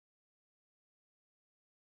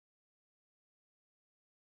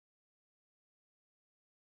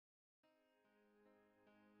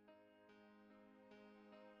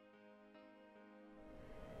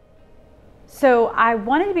So I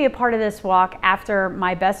wanted to be a part of this walk after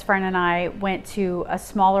my best friend and I went to a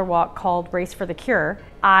smaller walk called Race for the Cure.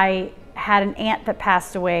 I had an aunt that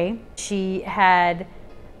passed away. She had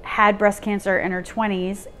breast cancer in her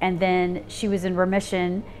 20s, and then she was in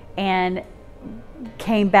remission and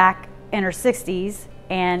came back in her 60s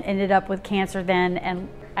and ended up with cancer then, and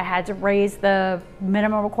I had to raise the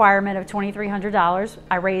minimum requirement of $2,300.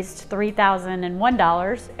 I raised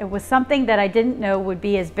 $3,001. It was something that I didn't know would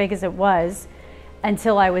be as big as it was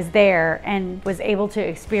until I was there and was able to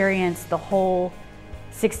experience the whole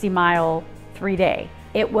 60-mile 3-day.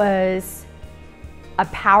 It was a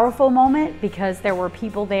powerful moment because there were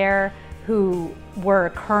people there who were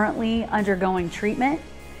currently undergoing treatment.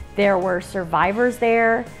 There were survivors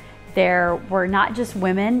there. There were not just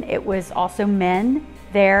women, it was also men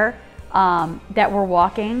there that were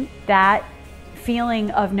walking. That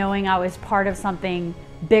feeling of knowing I was part of something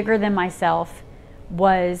bigger than myself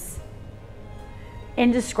was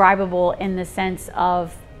indescribable, in the sense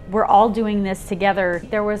of we're all doing this together.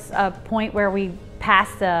 There was a point where we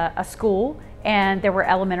passed a school and there were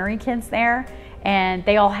elementary kids there, and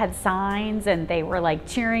they all had signs and they were like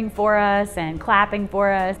cheering for us and clapping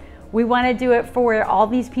for us. We want to do it for all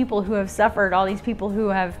these people who have suffered, all these people who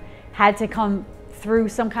have had to come through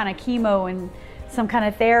some kind of chemo and some kind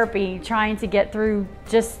of therapy, trying to get through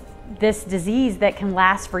just this disease that can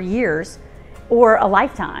last for years or a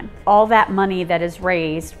lifetime. All that money that is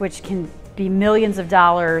raised, which can be millions of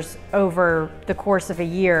dollars over the course of a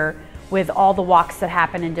year, with all the walks that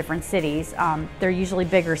happen in different cities, they're usually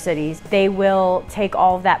bigger cities, they will take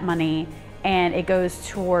all of that money and it goes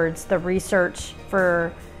towards the research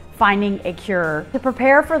for finding a cure. To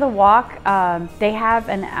prepare for the walk, they have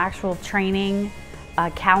an actual training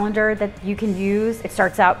calendar that you can use. It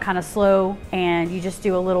starts out kind of slow and you just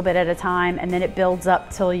do a little bit at a time, and then it builds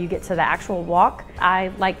up till you get to the actual walk. I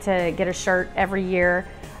like to get a shirt every year,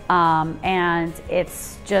 and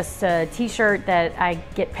it's just a t-shirt that I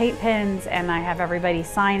get paint pens and I have everybody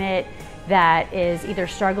sign it that is either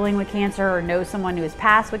struggling with cancer or knows someone who has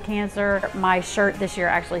passed with cancer. My shirt this year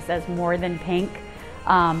actually says "More Than Pink,"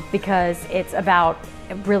 because it's about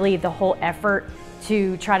really the whole effort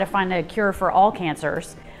to try to find a cure for all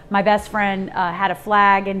cancers. My best friend had a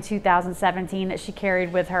flag in 2017 that she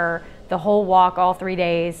carried with her the whole walk, all 3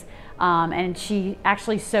 days, and she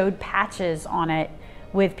actually sewed patches on it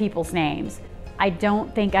with people's names. I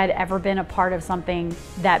don't think I'd ever been a part of something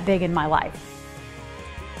that big in my life.